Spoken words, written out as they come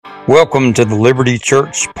Welcome to the Liberty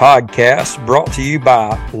Church podcast, brought to you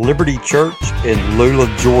by Liberty Church in Lula,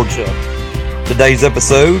 Georgia. Today's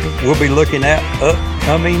episode, we'll be looking at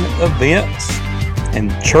upcoming events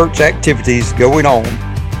and church activities going on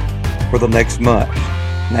for the next month.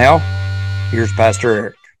 Now, here's Pastor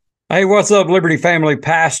Eric. Hey, what's up, Liberty family?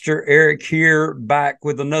 Pastor Eric here, back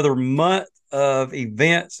with another month of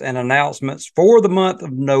events and announcements for the month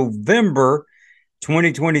of November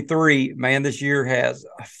 2023. Man, this year has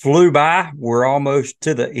flew by. We're almost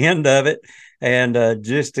to the end of it, and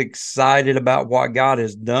just excited about what God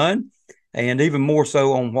has done, and even more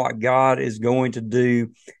so on what God is going to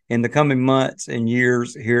do in the coming months and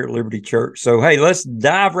years here at Liberty Church. So, hey, let's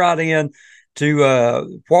dive right in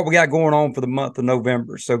to what we got going on for the month of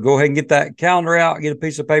November. So go ahead and get that calendar out, get a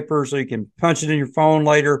piece of paper so you can punch it in your phone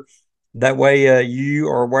later. That way you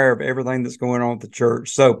are aware of everything that's going on at the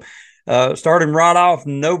church. So starting right off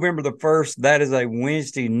November the 1st, that is a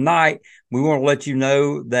Wednesday night. We want to let you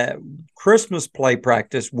know that Christmas play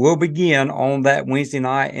practice will begin on that Wednesday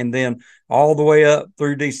night, and then all the way up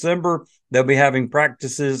through December, they'll be having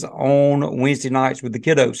practices on Wednesday nights with the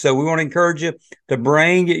kiddos. So we want to encourage you to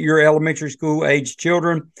bring your elementary school age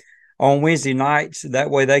children on Wednesday nights. That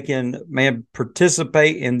way they can,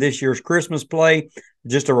 participate in this year's Christmas play.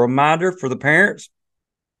 Just a reminder for the parents,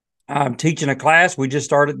 I'm teaching a class we just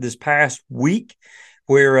started this past week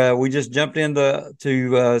where we just jumped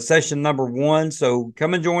into session number 1. So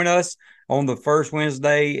come and join us on the first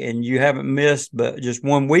Wednesday, and you haven't missed but just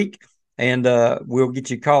 1 week, and we'll get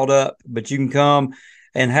you caught up. But you can come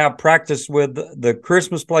and have practice with the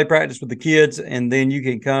Christmas play practice with the kids, and then you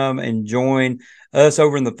can come and join us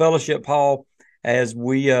over in the fellowship hall as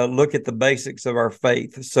we look at the basics of our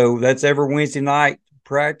faith. So that's every Wednesday night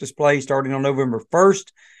practice play starting on November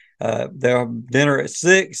 1st. They'll have dinner at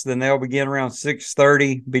 6, then they'll begin around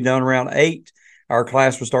 6:30, be done around 8. Our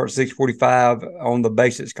class will start at 6:45 on the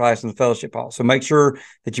basics class in the fellowship hall. So make sure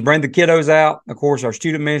that you bring the kiddos out. Of course, our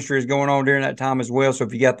student ministry is going on during that time as well. So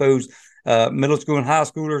if you got those middle school and high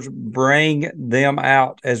schoolers, bring them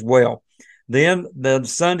out as well. Then the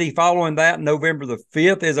Sunday following that, November the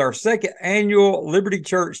 5th, is our second annual Liberty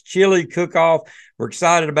Church Chili Cook-Off. We're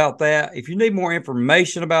excited about that. If you need more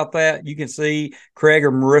information about that, you can see Craig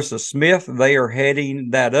or Marissa Smith. They are heading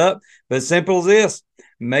that up. But as simple as this,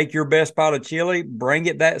 make your best pot of chili, bring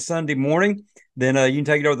it that Sunday morning. Then you can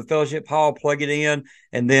take it over to the fellowship hall, plug it in,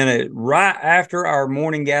 and then right after our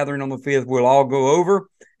morning gathering on the 5th, we'll all go over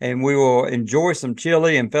and we will enjoy some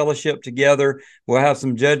chili and fellowship together. We'll have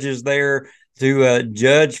some judges there to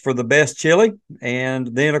judge for the best chili. And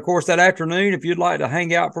then, of course, that afternoon, if you'd like to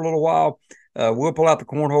hang out for a little while, we'll pull out the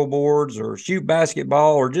cornhole boards or shoot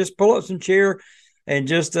basketball or just pull up some chair and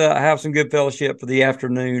just have some good fellowship for the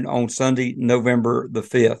afternoon on Sunday, November the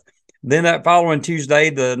 5th. Then that following Tuesday,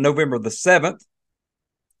 the November the 7th,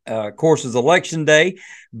 of course, is election day,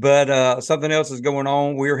 but something else is going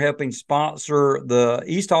on. We're helping sponsor the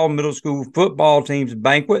East Hall Middle School football team's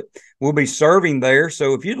banquet. We'll be serving there.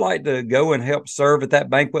 So if you'd like to go and help serve at that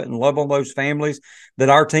banquet and love on those families that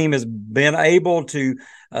our team has been able to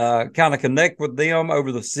kind of connect with them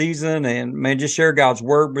over the season and, just share God's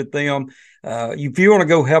word with them. If you want to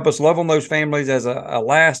go help us love on those families as a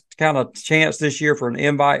last kind of chance this year for an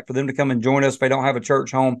invite for them to come and join us if they don't have a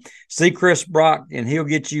church home, see Chris Brock, and he'll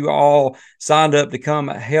get you all signed up to come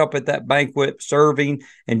help at that banquet, serving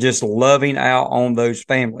and just loving out on those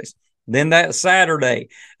families. Then that Saturday,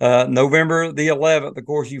 November the 11th, of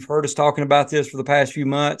course, you've heard us talking about this for the past few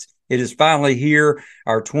months. It is finally here,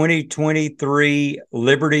 our 2023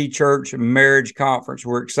 Liberty Church Marriage Conference.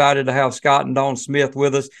 We're excited to have Scott and Dawn Smith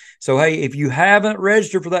with us. So, hey, if you haven't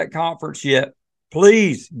registered for that conference yet,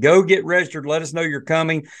 please go get registered. Let us know you're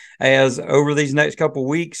coming, as over these next couple of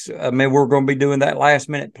weeks, we're going to be doing that last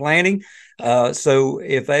minute planning. So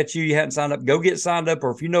if that's you hadn't signed up, go get signed up.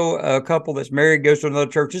 Or if you know a couple that's married, goes to another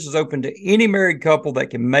church, this is open to any married couple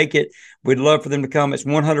that can make it. We'd love for them to come. It's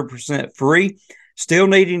 100% free. Still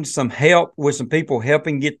needing some help with some people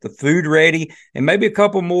helping get the food ready, and maybe a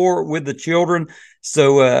couple more with the children.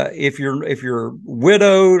 So if you're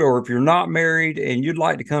widowed or if you're not married and you'd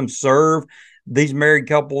like to come serve these married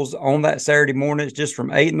couples on that Saturday morning, it's just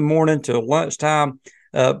from 8 in the morning till lunchtime,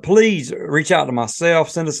 please reach out to myself,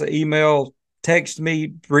 send us an email, text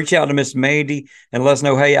me, reach out to Miss Mandy and let us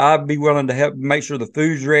know, hey, I'd be willing to help make sure the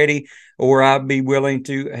food's ready, or I'd be willing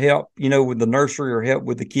to help, with the nursery or help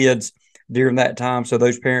with the kids during that time so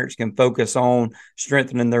those parents can focus on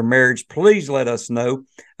strengthening their marriage, please let us know.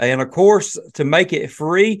 And of course, to make it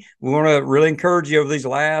free, we want to really encourage you over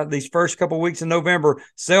these first couple of weeks in November,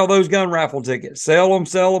 sell those gun raffle tickets, sell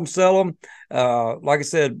them. Like I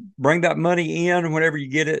said, bring that money in whenever you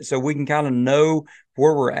get it so we can kind of know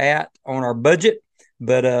where we're at on our budget.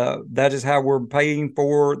 But that is how we're paying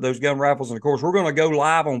for those gun raffles. And of course, we're going to go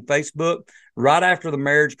live on Facebook right after the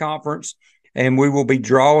marriage conference, and we will be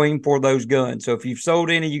drawing for those guns. So if you've sold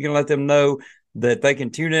any, you can let them know that they can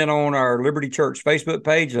tune in on our Liberty Church Facebook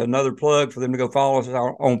page. Another plug for them to go follow us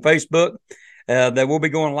on Facebook. That we'll be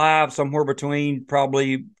going live somewhere between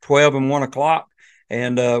probably 12 and 1 o'clock.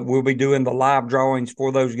 And we'll be doing the live drawings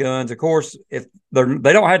for those guns. Of course, if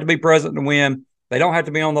they don't have to be present to win, they don't have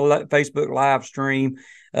to be on the Facebook live stream.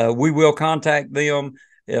 We will contact them.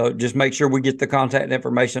 Just make sure we get the contact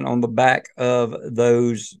information on the back of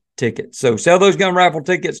those tickets. So sell those gun raffle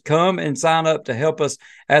tickets. Come and sign up to help us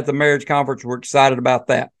at the marriage conference. We're excited about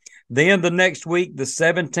that. Then the next week, the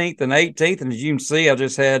 17th and 18th, and as you can see, I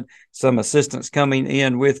just had some assistants coming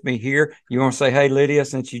in with me here. You want to say, hey, Lydia,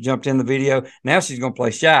 since you jumped in the video. Now she's going to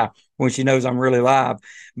play shy when she knows I'm really live.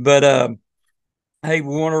 But hey,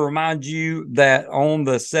 we want to remind you that on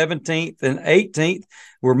the 17th and 18th,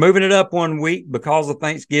 we're moving it up 1 week because of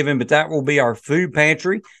Thanksgiving, but that will be our food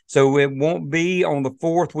pantry. So it won't be on the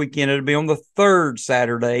 4th weekend. It'll be on the 3rd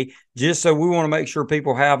Saturday, just so we want to make sure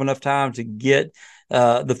people have enough time to get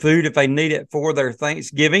the food if they need it for their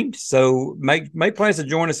Thanksgiving. So make plans to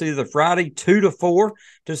join us either Friday 2 to 4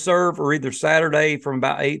 to serve, or either Saturday from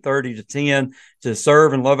about 8:30 to 10 to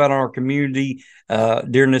serve and love out our community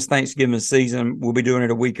during this Thanksgiving season. We'll be doing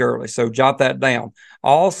it a week early, so jot that down.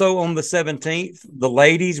 Also on the 17th, the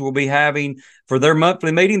ladies will be having, for their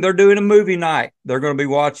monthly meeting, they're doing a movie night. They're going to be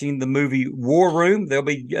watching the movie War Room. They'll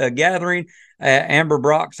be gathering at Amber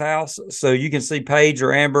Brock's house, so you can see Paige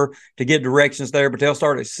or Amber to get directions there, but they'll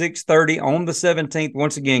start at 6:30 on the 17th.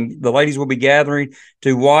 Once again, the ladies will be gathering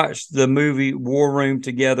to watch the movie War Room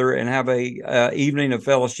together and have a evening of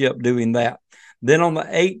fellowship doing that. Then on the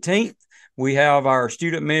 18th, we have our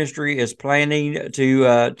student ministry is planning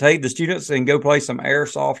to take the students and go play some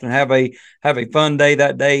airsoft and have a fun day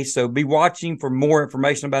that day. So be watching for more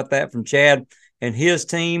information about that from Chad and his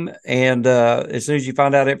team. And as soon as you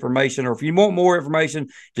find out information, or if you want more information,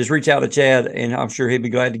 just reach out to Chad, and I'm sure he'd be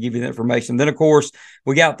glad to give you the information. Then, of course,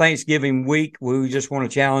 we got Thanksgiving week. We just want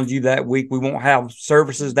to challenge you that week. We won't have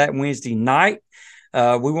services that Wednesday night.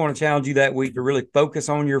 We want to challenge you that week to really focus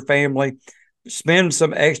on your family. Spend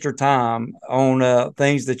some extra time on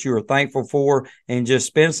things that you are thankful for, and just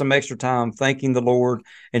spend some extra time thanking the Lord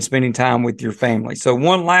and spending time with your family. So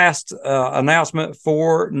one last announcement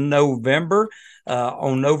for November.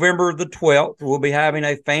 On November the 12th, we'll be having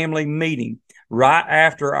a family meeting right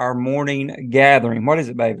after our morning gathering. What is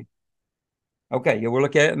it, baby? Okay, yeah, we'll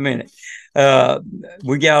look at it in a minute.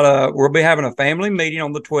 We'll be having a family meeting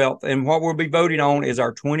on the 12th, and what we'll be voting on is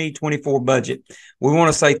our 2024 budget. We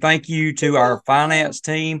want to say thank you to our finance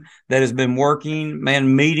team that has been working,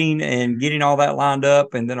 meeting and getting all that lined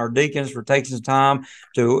up, and then our deacons for taking some time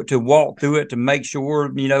to walk through it to make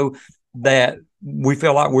sure, that we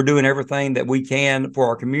feel like we're doing everything that we can for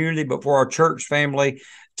our community, but for our church family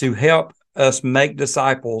to help us make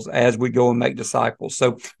disciples as we go and make disciples.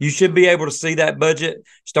 So you should be able to see that budget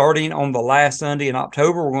starting on the last Sunday in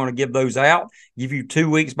October. We're going to give those out, give you 2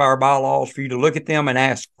 weeks by our bylaws for you to look at them and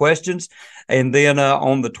ask questions. And then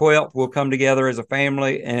on the 12th, we'll come together as a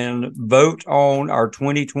family and vote on our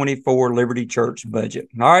 2024 Liberty Church budget.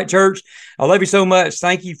 All right, church, I love you so much.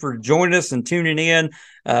 Thank you for joining us and tuning in.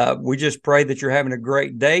 We just pray that you're having a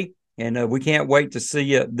great day, and we can't wait to see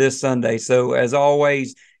you this Sunday. So as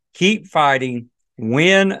always, keep fighting,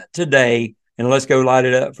 win today, and let's go light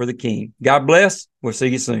it up for the King. God bless. We'll see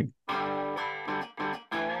you soon.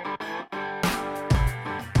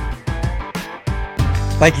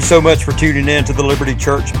 Thank you so much for tuning in to the Liberty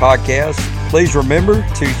Church podcast. Please remember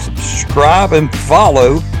to subscribe and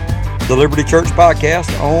follow the Liberty Church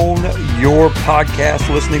podcast on your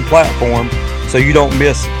podcast listening platform so you don't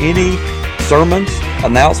miss any sermons,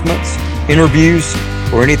 announcements, interviews,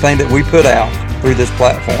 or anything that we put out through this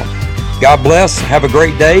platform. God bless. Have a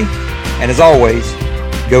great day. And as always,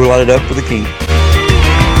 go light it up for the King.